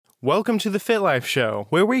Welcome to the Fit Life Show,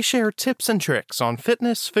 where we share tips and tricks on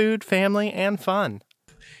fitness, food, family, and fun.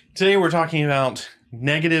 Today we're talking about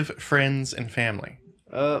negative friends and family.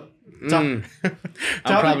 I'm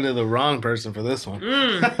probably the wrong person for this one.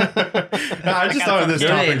 I just thought of this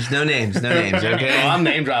topic. No names, okay? Oh, I'm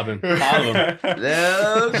name dropping all of them.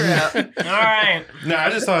 No crap. All right. No,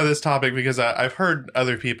 I just thought of this topic because I've heard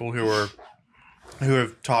other people who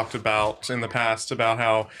have talked about in the past about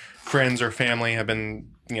how friends or family have been,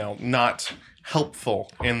 not helpful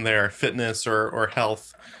in their fitness or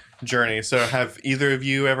health journey. So have either of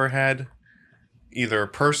you ever had, either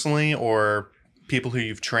personally or people who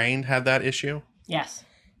you've trained, had that issue? Yes.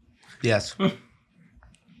 Yes.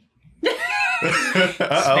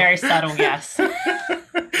 Very subtle yes.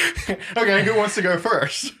 Okay, who wants to go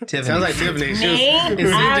first? Tiffany. Sounds like Tiffany. She Me?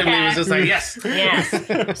 instinctively Okay. was just like, yes. Yes.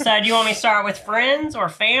 So do you want me to start with friends or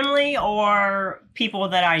family or people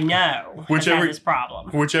that I know have had this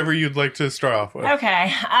problem? Whichever you'd like to start off with.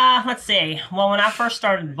 Okay. Let's see. Well, when I first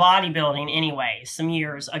started bodybuilding anyway, some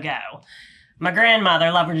years ago, my grandmother,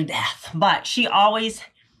 loved her to death, but she always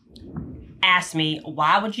asked me,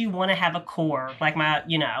 why would you want to have a core, like a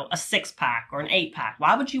 6-pack or an 8-pack?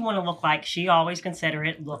 Why would you want to look like, she always considered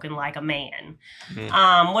it looking like a man?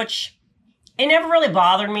 Which, it never really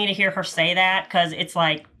bothered me to hear her say that, because it's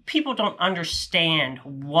like, people don't understand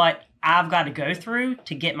what I've got to go through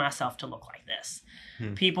to get myself to look like this.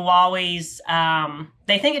 People always,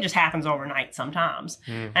 they think it just happens overnight sometimes.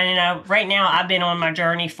 And, right now I've been on my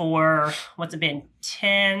journey for,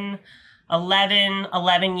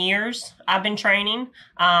 11 years I've been training,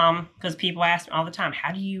 because people ask me all the time,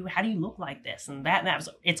 how do you look like this? And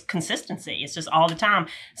it's consistency. It's just all the time.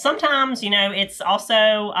 Sometimes, it's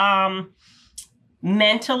also,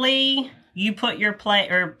 mentally, you put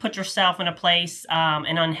yourself in a place,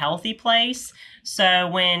 an unhealthy place. So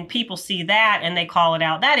when people see that and they call it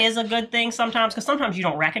out, that is a good thing sometimes, because sometimes you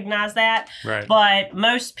don't recognize that. Right. But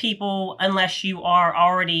most people, unless you are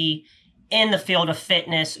already in the field of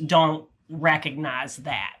fitness, don't recognize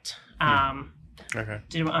that. Okay.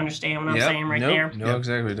 Do you understand what I'm saying there? No,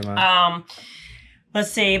 exactly. Demond. Let's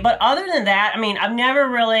see. But other than that, I've never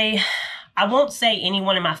really, I won't say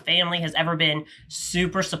anyone in my family has ever been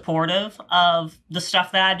super supportive of the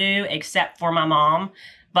stuff that I do, except for my mom.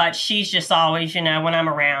 But she's just always, when I'm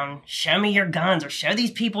around, show me your guns or show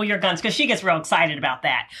these people your guns, because she gets real excited about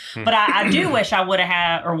that. But I do wish I would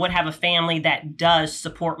have a family that does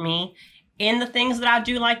support me in the things that I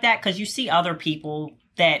do like that, because you see other people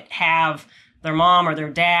that have their mom or their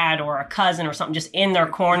dad or a cousin or something just in their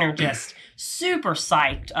corner, just super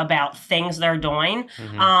psyched about things they're doing.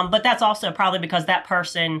 But that's also probably because that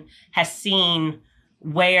person has seen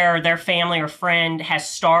where their family or friend has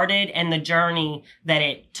started and the journey that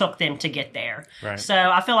it took them to get there. Right. So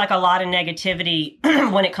I feel like a lot of negativity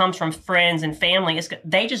when it comes from friends and family,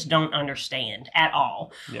 they just don't understand at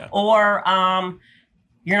all. Yeah. Or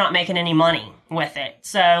you're not making any money with it.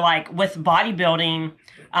 So like with bodybuilding,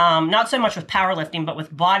 not so much with powerlifting, but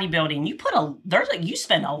with bodybuilding, you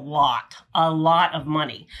spend a lot of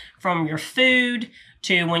money, from your food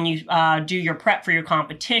to when you do your prep for your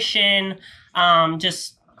competition,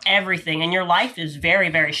 just everything. And your life is very,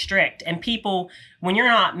 very strict. And people, when you're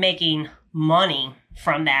not making money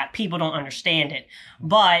from that, people don't understand it.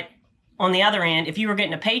 But on the other end, if you were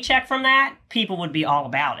getting a paycheck from that, people would be all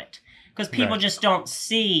about it. Because people just don't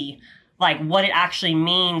see like what it actually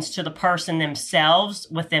means to the person themselves,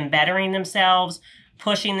 with them bettering themselves,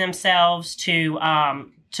 pushing themselves to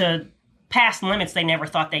past limits they never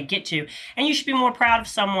thought they'd get to. And you should be more proud of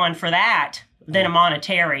someone for that than a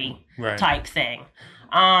monetary type thing.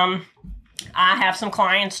 I have some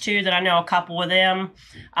clients too that I know a couple of them.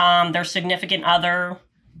 Their significant other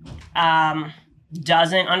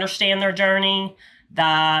doesn't understand their journey.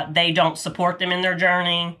 They don't support them in their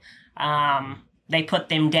journey. They put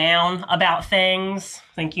them down about things.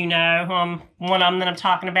 I think one of them that I'm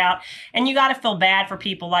talking about. And you got to feel bad for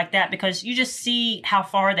people like that, because you just see how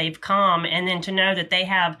far they've come. And then to know that they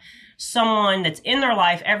have someone that's in their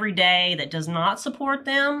life every day that does not support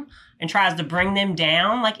them and tries to bring them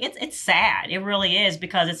down, like it's sad. It really is,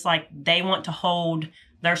 because it's like they want to hold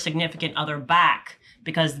their significant other back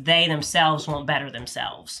because they themselves won't better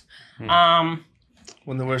themselves. Well,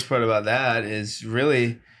 the worst part about that is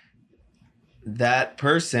really that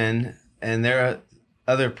person and their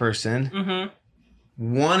other person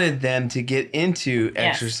wanted them to get into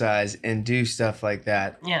exercise and do stuff like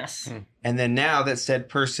that. Yes. And then now that said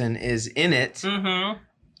person is in it,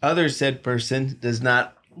 other said person does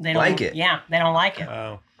not like it. Yeah, they don't like it.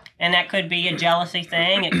 Oh. And that could be a jealousy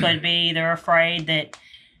thing. It could be they're afraid that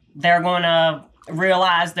they're going to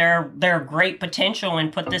realize their great potential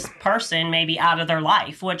and put this person maybe out of their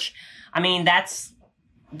life, which, I mean, that's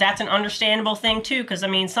an understandable thing too, because I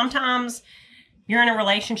mean, sometimes you're in a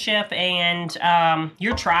relationship and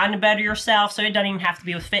you're trying to better yourself, so it doesn't even have to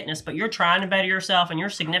be with fitness, but you're trying to better yourself, and your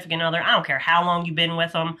significant other, I don't care how long you've been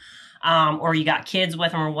with them, or you got kids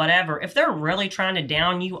with them or whatever, if they're really trying to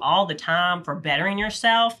down you all the time for bettering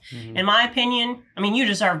yourself, in my opinion, I mean, you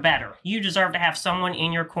deserve better. You deserve to have someone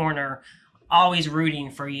in your corner always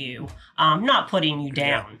rooting for you, not putting you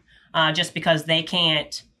down, just because they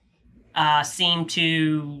can't seem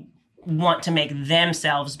to want to make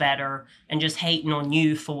themselves better and just hating on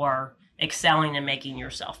you for excelling and making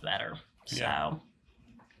yourself better. So,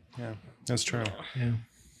 yeah, that's true.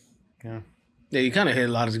 Yeah, you kind of hit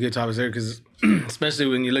a lot of good topics there, because especially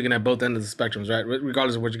when you're looking at both ends of the spectrums, right?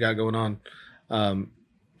 Regardless of what you got going on,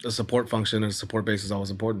 a support function and a support base is always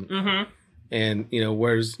important. mm-hmm. And,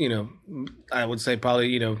 whereas, I would say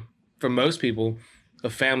probably, for most people, a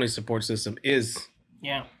family support system is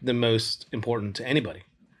the most important to anybody,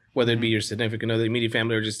 whether it be your significant other, immediate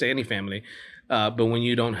family, or just any family. But when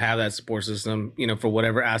you don't have that support system, for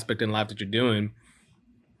whatever aspect in life that you're doing,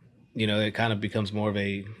 it kind of becomes more of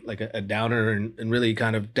a downer, and really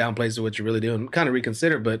kind of downplays what you're really doing, kind of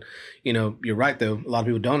reconsider. But, you're right, though. A lot of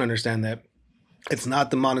people don't understand that it's not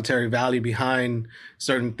the monetary value behind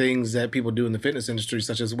certain things that people do in the fitness industry,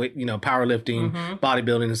 such as weight, powerlifting,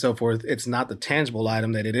 bodybuilding, and so forth. It's not the tangible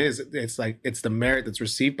item that it is. It's the merit that's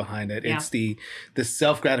received behind it. Yeah. It's the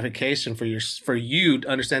self gratification for you to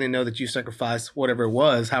understand and know that you sacrificed whatever it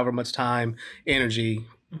was, however much time, energy,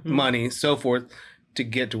 money, so forth, to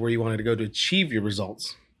get to where you wanted to go to achieve your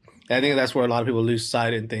results. And I think that's where a lot of people lose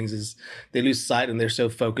sight in things, is they lose sight and they're so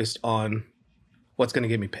focused on what's going to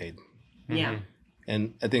get me paid. Yeah.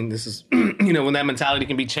 And I think this is, when that mentality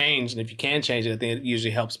can be changed, and if you can change it, I think it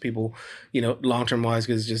usually helps people, long-term wise,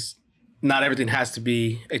 because just not everything has to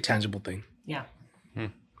be a tangible thing. Yeah.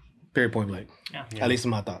 Period, point blank. Yeah. At least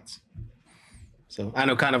in my thoughts. So I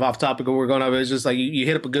know kind of off topic of where we're going, but it's just like you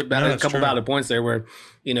hit up a couple valid points there where,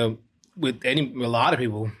 with a lot of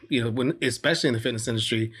people, especially in the fitness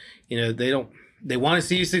industry, they want to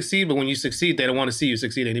see you succeed, but when you succeed, they don't want to see you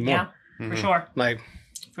succeed anymore. Yeah, for sure.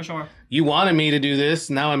 For sure. You wanted me to do this.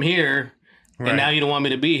 Now I'm here. Right. And now you don't want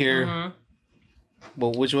me to be here.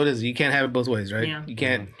 Well, what is it? You can't have it both ways, right? Yeah. You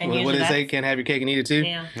can't. What did it say? Can't have your cake and eat it too?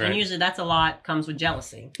 Yeah. Right. And usually that's a lot comes with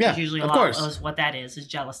jealousy. Yeah. Usually of course. Of what that is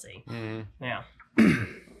jealousy. Yeah.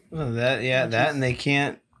 Well, that, and they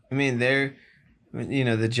can't. I mean, they're.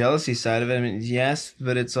 The jealousy side of it. I mean, yes,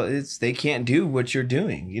 but it's they can't do what you're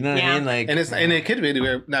doing. You know what I mean? And it could be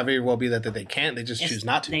not very well be that they can't. They just choose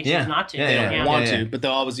not to. They choose not to. They don't want to, but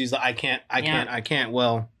they'll always use the I can't.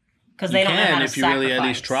 Well, because they don't know how to if you really at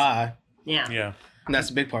least try. Yeah. Yeah. And that's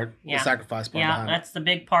the big part. The sacrifice part. Yeah, that's the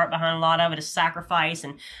big part behind a lot of it is sacrifice,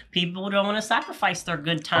 and people don't want to sacrifice their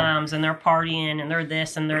good times and their partying and their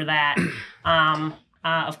this and their that.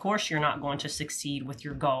 Of course, you're not going to succeed with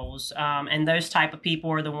your goals. And those type of people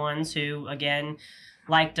are the ones who, again,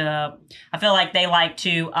 I feel like they like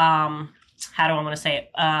to, how do I want to say it?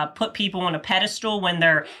 Put people on a pedestal when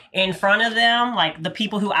they're in front of them, like the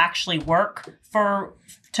people who actually work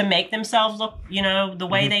to make themselves look, the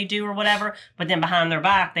way they do or whatever. But then behind their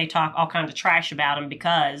back, they talk all kinds of trash about them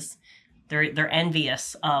because they're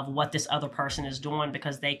envious of what this other person is doing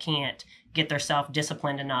because they can't get themselves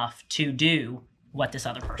disciplined enough to do what this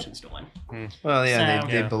other person's doing. Well,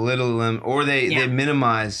 they belittle them, or they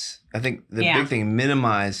minimize. I think the big thing,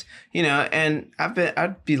 minimize. And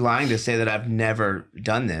I'd be lying to say that I've never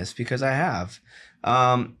done this because I have.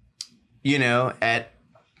 At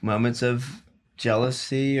moments of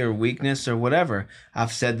jealousy or weakness or whatever,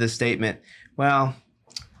 I've said the statement, well,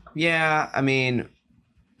 I mean,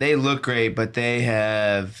 they look great, but they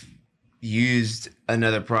have used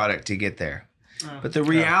another product to get there. But the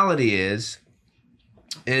reality is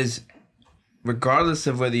regardless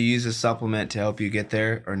of whether you use a supplement to help you get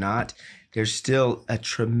there or not, there's still a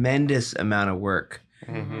tremendous amount of work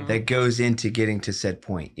that goes into getting to said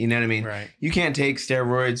point. You know what I mean? Right. You can't take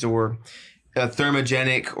steroids or a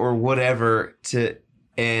thermogenic or whatever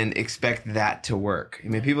and expect that to work. I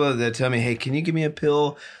mean, people that tell me, hey, can you give me a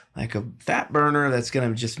pill, like a fat burner that's going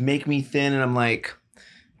to just make me thin? And I'm like,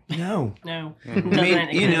 no. No. I mean,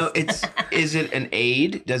 is it an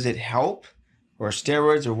aid? Does it help? Or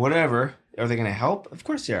steroids or whatever, are they going to help? Of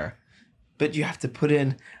course they are. But you have to put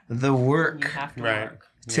in the work. You have to work.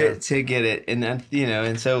 To get it. And,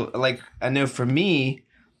 and so, like, I know for me,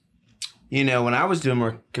 when I was doing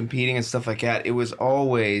more competing and stuff like that, it was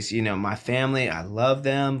always, my family, I love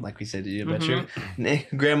them. Like we said, about your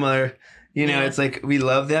grandmother, You know, it's like we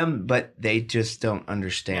love them, but they just don't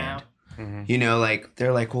understand. You know, like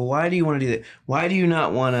they're like, well, why do you want to do that? Why do you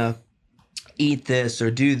not want to eat this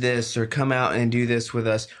or do this or come out and do this with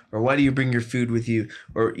us? Or why do you bring your food with you?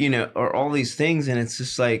 Or, you know, or all these things. And it's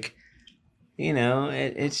just like, you know,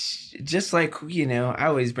 it's just like, you know, I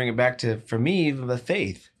always bring it back to, for me, the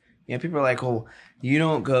faith. You know, people are like, well, you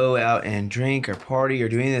don't go out and drink or party or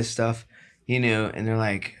do any of this stuff, you know, and they're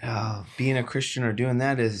like, oh, being a Christian or doing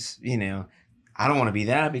that is, you know, I don't want to be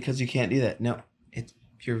that because you can't do that. No,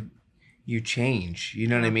 you change. You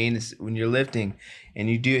know what I mean? It's when you're lifting and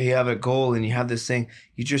you have a goal and you have this thing,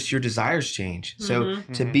 your desires change. So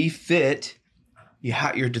to be fit,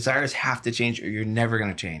 your desires have to change or you're never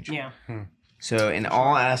going to change. Yeah. So in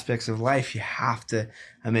all aspects of life, you have to,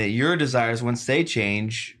 I mean, your desires, once they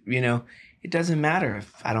change, you know, it doesn't matter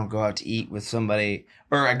if I don't go out to eat with somebody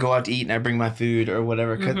or I go out to eat and I bring my food or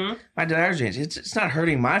whatever, because my desires change. It's not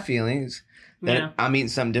hurting my feelings that I'm eating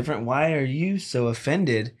something different. Why are you so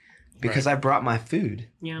offended because I brought my food?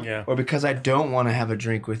 Yeah. Or because I don't want to have a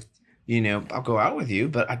drink with, you know, I'll go out with you,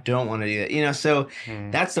 but I don't want to do that. You know, so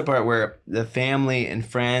that's the part where the family and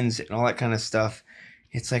friends and all that kind of stuff,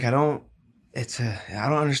 it's like I don't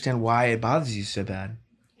understand why it bothers you so bad.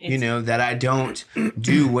 You know, that I don't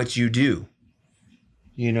do what you do.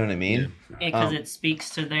 You know what I mean? Because it speaks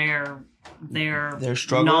to their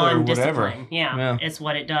struggle or whatever. Yeah, it's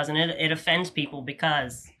what it does. And it offends people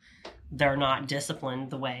because they're not disciplined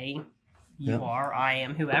the way you are, I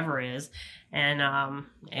am, whoever is. And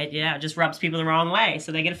it just rubs people the wrong way.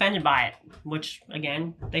 So they get offended by it, which,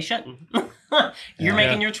 again, they shouldn't. You're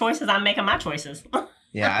making your choices. I'm making my choices.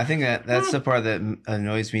 Yeah, I think that's the part that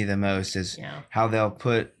annoys me the most is how they'll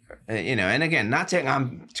put, you know, and again, not saying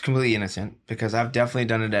I'm completely innocent because I've definitely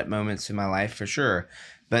done it at moments in my life for sure,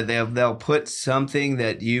 but they'll put something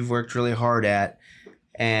that you've worked really hard at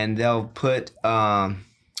and they'll put, well,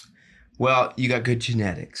 you got good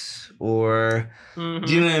genetics or, do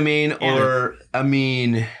you know what I mean? Yeah. Or, I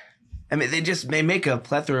mean, they make a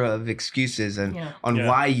plethora of excuses on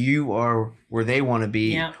why you are where they want to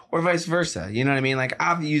be or vice versa. You know what I mean? Like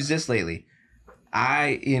I've used this lately.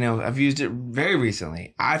 I've used it very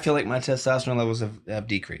recently. I feel like my testosterone levels have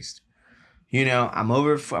decreased. You know, I'm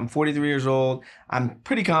 43 years old. I'm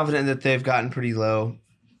pretty confident that they've gotten pretty low.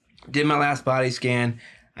 Did my last body scan.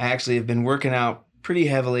 I actually have been working out pretty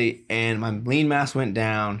heavily and my lean mass went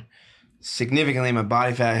down significantly. My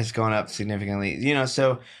body fat has gone up significantly. You know,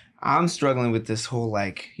 so I'm struggling with this whole,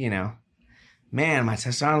 like, you know, man, my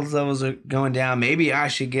testosterone levels are going down. Maybe I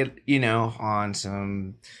should get, you know, on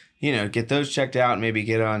some, you know, get those checked out. Maybe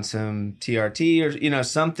get on some TRT or, you know,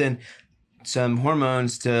 something, some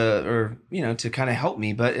hormones to kind of help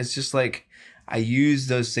me. But it's just like I use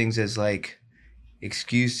those things as like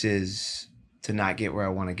excuses to not get where I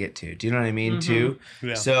want to get to. Do you know what I mean? Too.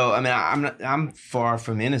 Yeah. So, I mean, I'm far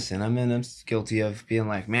from innocent. I'm guilty of being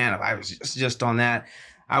like, man, if I was just on that,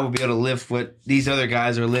 I would be able to lift what these other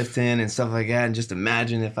guys are lifting and stuff like that. And just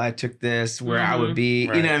imagine if I took this, where I would be.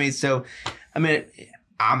 Right. You know what I mean? So, I mean,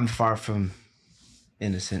 I'm far from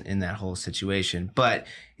innocent in that whole situation. But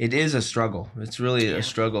it is a struggle. It's really a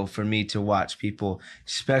struggle for me to watch people,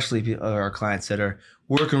 especially our clients that are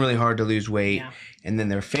working really hard to lose weight. Yeah. And then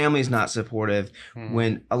their family's not supportive.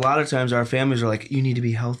 When a lot of times our families are like, you need to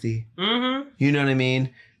be healthy. You know what I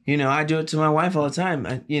mean? You know, I do it to my wife all the time.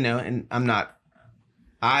 And I'm not.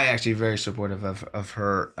 I actually very supportive of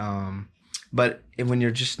her. But when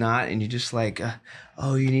you're just not and you're just like,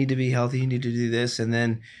 oh, you need to be healthy, you need to do this. And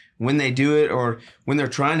then when they do it or when they're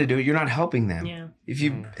trying to do it, you're not helping them. Yeah. If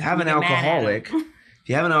you have an alcoholic,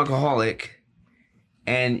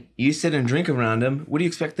 and you sit and drink around them, what do you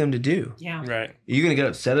expect them to do? Yeah. Right. Are you going to get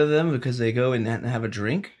upset at them because they go and have a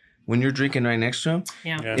drink when you're drinking right next to them?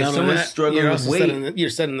 Yeah. If someone's struggling with weight,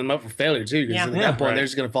 you're setting them up for failure too. Because at that point, they're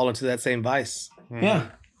just going to fall into that same vice. Yeah.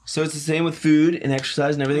 So it's the same with food and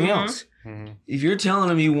exercise and everything else. If you're telling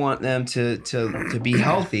them you want them to be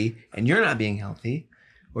healthy and you're not being healthy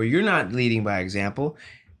or you're not leading by example,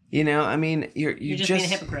 you know, I mean, you're just being a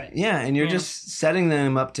hypocrite. Yeah, and you're just setting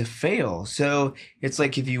them up to fail. So it's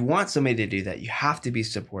like if you want somebody to do that, you have to be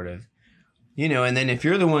supportive. You know, and then if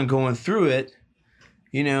you're the one going through it,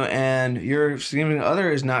 you know, and your significant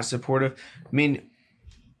other is not supportive, I mean,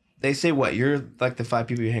 they say what? You're like the 5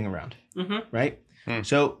 people you hang around, right?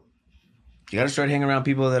 So you got to start hanging around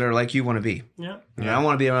people that are like you want to be. Yeah. You know, I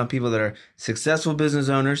want to be around people that are successful business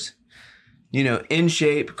owners, you know, in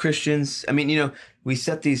shape, Christians. I mean, you know, we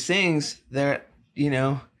set these things that, you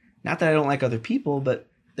know, not that I don't like other people, but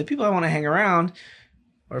the people I want to hang around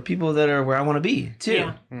are people that are where I want to be too.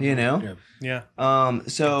 Yeah. You know. Yeah.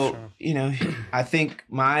 So Sure. you know, I think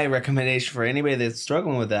my recommendation for anybody that's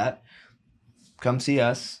struggling with that, come see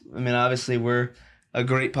us. I mean, obviously we're a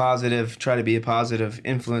great try to be a positive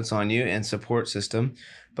influence on you and support system,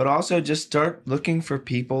 but also just start looking for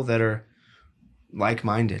people that are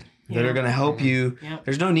like-minded, that are going to help you. Yep.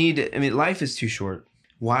 There's no need. I mean, life is too short.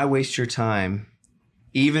 Why waste your time?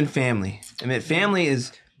 Even family. I mean, family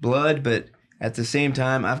is blood, but at the same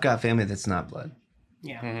time, I've got family that's not blood.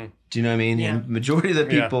 Yeah. Do you know what I mean? Yeah. And majority of the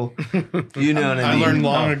people, you know what I I mean? learned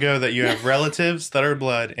long ago that you have relatives that are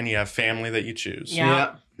blood and you have family that you choose.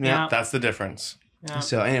 Yeah. Yeah. That's the difference. Yeah.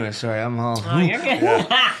 So anyway, sorry, I'm all Oh, you're good. Everything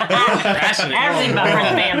about friends and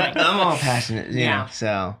family. I'm all passionate, you Yeah. know.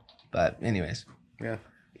 So, but anyways, Yeah.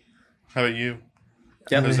 How about you,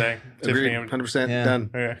 Yep. Jose? Agreed. Tiffany? 100% Yeah. done.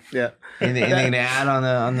 Okay. Yeah. anything to add on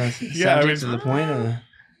the Yeah, I subject mean- to the point? Or?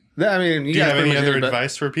 I mean, Do you guys have pretty any much other did, but-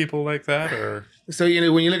 advice for people like that, or So, you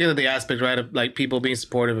know, when you're looking at the aspect, right, of like people being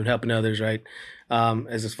supportive and helping others, right?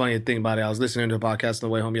 As this funny thing about it, I was listening to a podcast on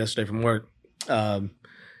the way home yesterday from work. And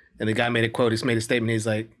the guy made a quote. He made a statement. He's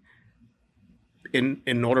like,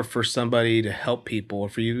 in order for somebody to help people or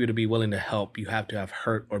for you to be willing to help, you have to have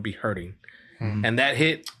hurt or be hurting. And that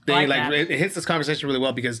hit thing, Like that. it hits this conversation really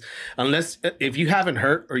well because if you haven't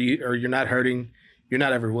hurt or you're not hurting, you're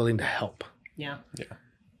not ever willing to help. Yeah.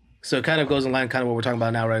 So it kind of goes in line kind of what we're talking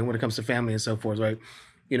about now, right? When it comes to family and so forth, right?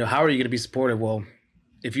 You know, how are you going to be supportive? Well,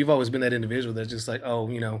 if you've always been that individual that's just like, oh,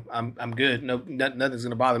 you know, I'm good. No, nothing's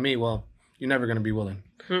going to bother me. Well, you're never going to be willing,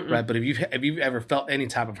 right? But if you've ever felt any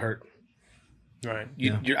type of hurt, right?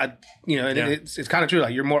 and it's kind of true.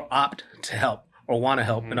 Like you're more apt to help or want to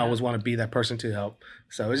help and always want to be that person to help.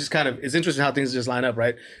 So it's just it's interesting how things just line up,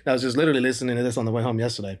 right? I was just literally listening to this on the way home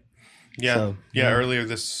yesterday. Yeah, So, Earlier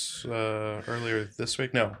this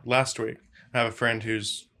week, no, last week, I have a friend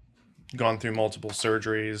who's gone through multiple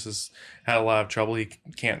surgeries, has had a lot of trouble. He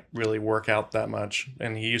can't really work out that much,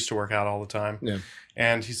 and he used to work out all the time. Yeah.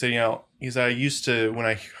 And he said, I used to, when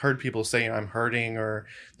I heard people say I'm hurting or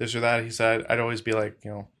this or that, he said I'd always be like,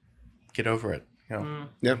 get over it,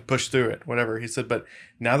 push through it, whatever. He said, but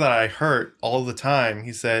now that I hurt all the time,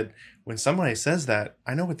 he said, when somebody says that,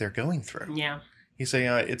 I know what they're going through. Yeah. He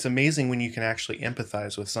said, it's amazing when you can actually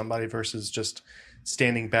empathize with somebody versus just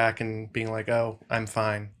standing back and being like, oh, I'm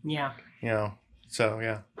fine. Yeah. So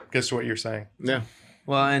yeah, goes to what you're saying. Yeah.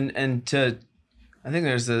 Well, and I think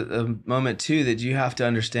there's a moment too that you have to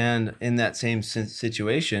understand in that same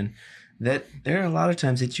situation that there are a lot of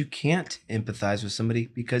times that you can't empathize with somebody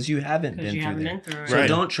because you haven't been through it. So Right.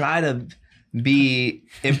 don't try to be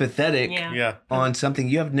empathetic Yeah. on something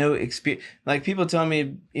you have no experience. Like people tell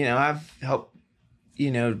me, I've helped,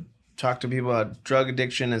 talk to people about drug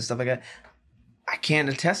addiction and stuff like that. I can't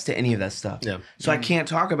attest to any of that stuff. Yeah. So I can't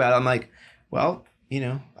talk about it. I'm like, well,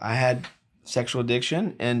 I had sexual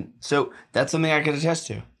addiction, and so that's something I could attest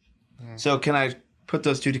to. So can I put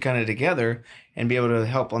those two together and be able to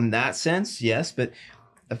help on that sense? Yes, but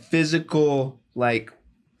a physical, like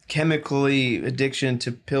chemically addiction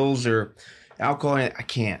to pills or alcohol, I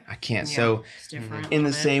can't. Yeah, So it's different. in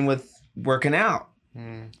the same with working out.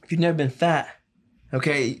 If you've never been fat,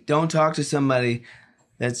 okay, don't talk to somebody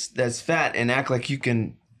that's fat and act like you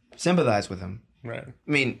can sympathize with them. Right.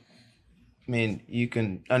 I mean, you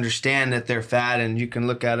can understand that they're fat and you can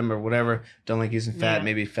look at them or whatever. Don't like using fat. Yeah.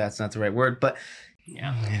 Maybe fat's not the right word, but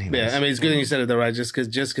Yeah. anyways. Yeah, I mean, it's good that you said it though, right? Just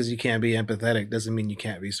because you can't be empathetic doesn't mean you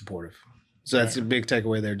can't be supportive. So that's a big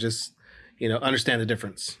takeaway there. Just understand the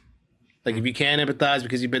difference. Like if you can empathize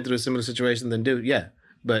because you've been through a similar situation, then do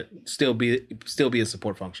but still be a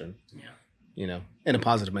support function. Yeah. In a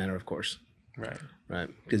positive manner, of course. Right. Right,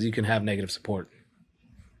 because you can have negative support.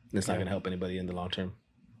 And it's not going to help anybody in the long term.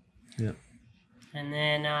 Yeah. And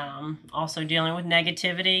then also dealing with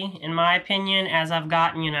negativity, in my opinion, as I've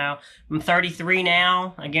gotten, I'm 33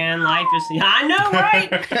 now. Again, life is, I know,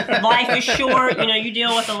 right? Life is short. You do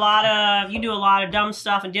a lot of dumb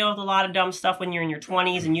stuff and deal with a lot of dumb stuff when you're in your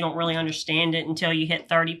 20s and you don't really understand it until you hit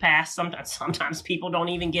 30 past. Sometimes people don't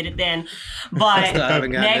even get it then. But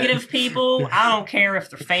negative people, I don't care if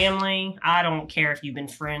they're family. I don't care if you've been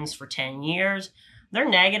friends for 10 years. They're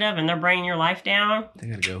negative and they're bringing your life down. They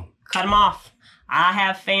gotta go. Cut them off. I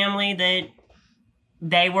have family that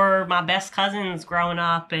they were my best cousins growing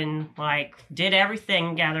up and did everything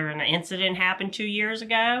together, and an incident happened 2 years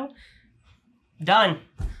ago. Done.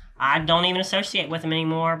 I don't even associate with them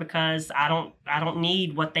anymore because I don't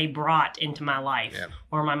need what they brought into my life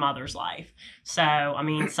or my mother's life. So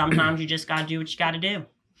sometimes you just gotta do what you gotta do.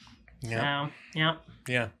 Yeah. So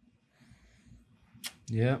Yeah.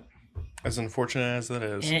 Yeah. As unfortunate as that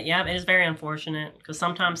is. It is very unfortunate because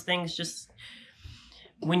sometimes things just,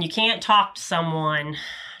 when you can't talk to someone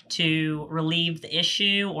to relieve the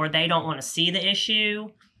issue or they don't want to see the issue,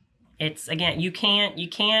 it's, again, you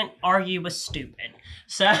can't argue with stupid.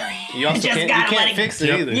 So you also can't fix it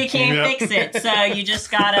either. You can't fix it. So you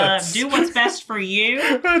just gotta do what's best for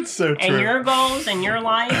you. That's so true. And your goals and your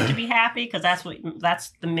life to be happy, because that's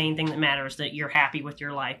the main thing that matters, that you're happy with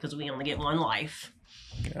your life, because we only get one life.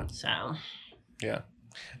 Yeah. So. Yeah.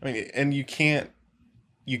 I mean, and you can't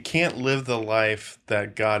live the life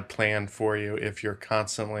that God planned for you if you're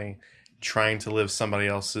constantly trying to live somebody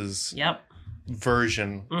else's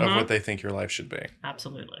version of what they think your life should be.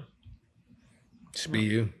 Absolutely. Should be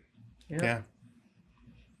you. Yeah.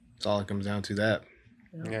 That's all it comes down to, that.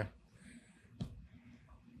 Yeah.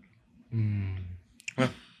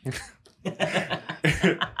 The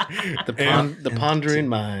pondering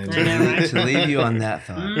mind. I know, right? To leave you on that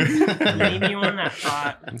thought. Leave you on that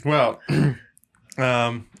thought. Well,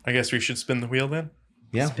 I guess we should spin the wheel then.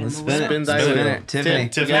 Yeah, let's spin it. Spin it. Tiffany.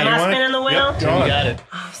 Tiffany, Am you I want it? spinning the wheel? Yep, go on. You got it.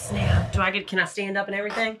 Oh, snap. Can I stand up and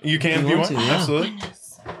everything? You can if you want. to, yeah. Absolutely.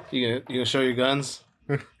 You gonna show your guns?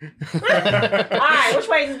 All right, which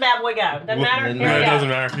way does this bad boy go? Doesn't matter? Here No, we it go. doesn't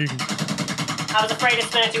matter. You can... I was afraid to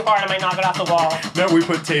spin it too hard. I might knock it off the wall. No, we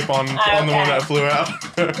put tape on the one that flew out.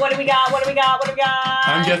 What do we got? What do we got? What do we got?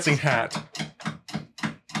 I'm guessing hat.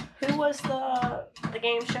 Who was the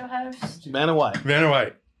game show host? Vanna White. Vanna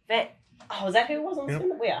White. Oh, is that who it was on the spin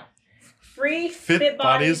the wheel? Free Fit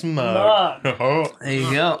Body's mug. Oh. There you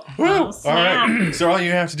go. Woo! All snap. right. So all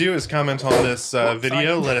you have to do is comment on this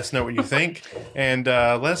video. Let us know what you think, and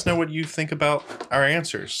let us know what you think about our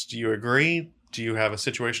answers. Do you agree? Do you have a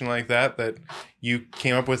situation like that you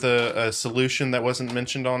came up with a solution that wasn't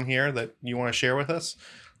mentioned on here that you want to share with us?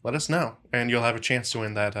 Let us know, and you'll have a chance to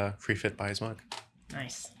win that free Fit Body's mug.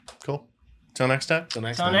 Nice. Cool. Till next time. Till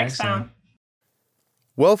next time.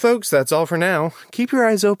 Well, folks, that's all for now. Keep your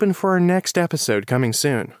eyes open for our next episode coming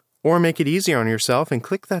soon. Or make it easier on yourself and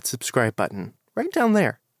click that subscribe button right down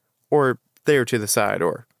there. Or there to the side,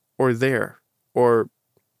 or there, or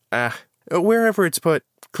wherever it's put.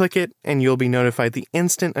 Click it, and you'll be notified the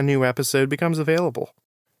instant a new episode becomes available.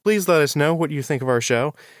 Please let us know what you think of our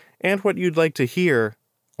show, and what you'd like to hear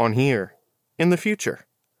on here in the future.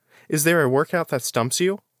 Is there a workout that stumps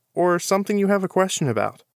you, or something you have a question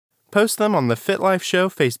about? Post them on the Fit Life Show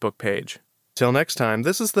Facebook page. Till next time,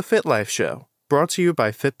 this is the Fit Life Show, brought to you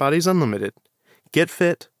by Fit Bodies Unlimited. Get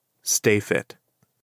fit, stay fit.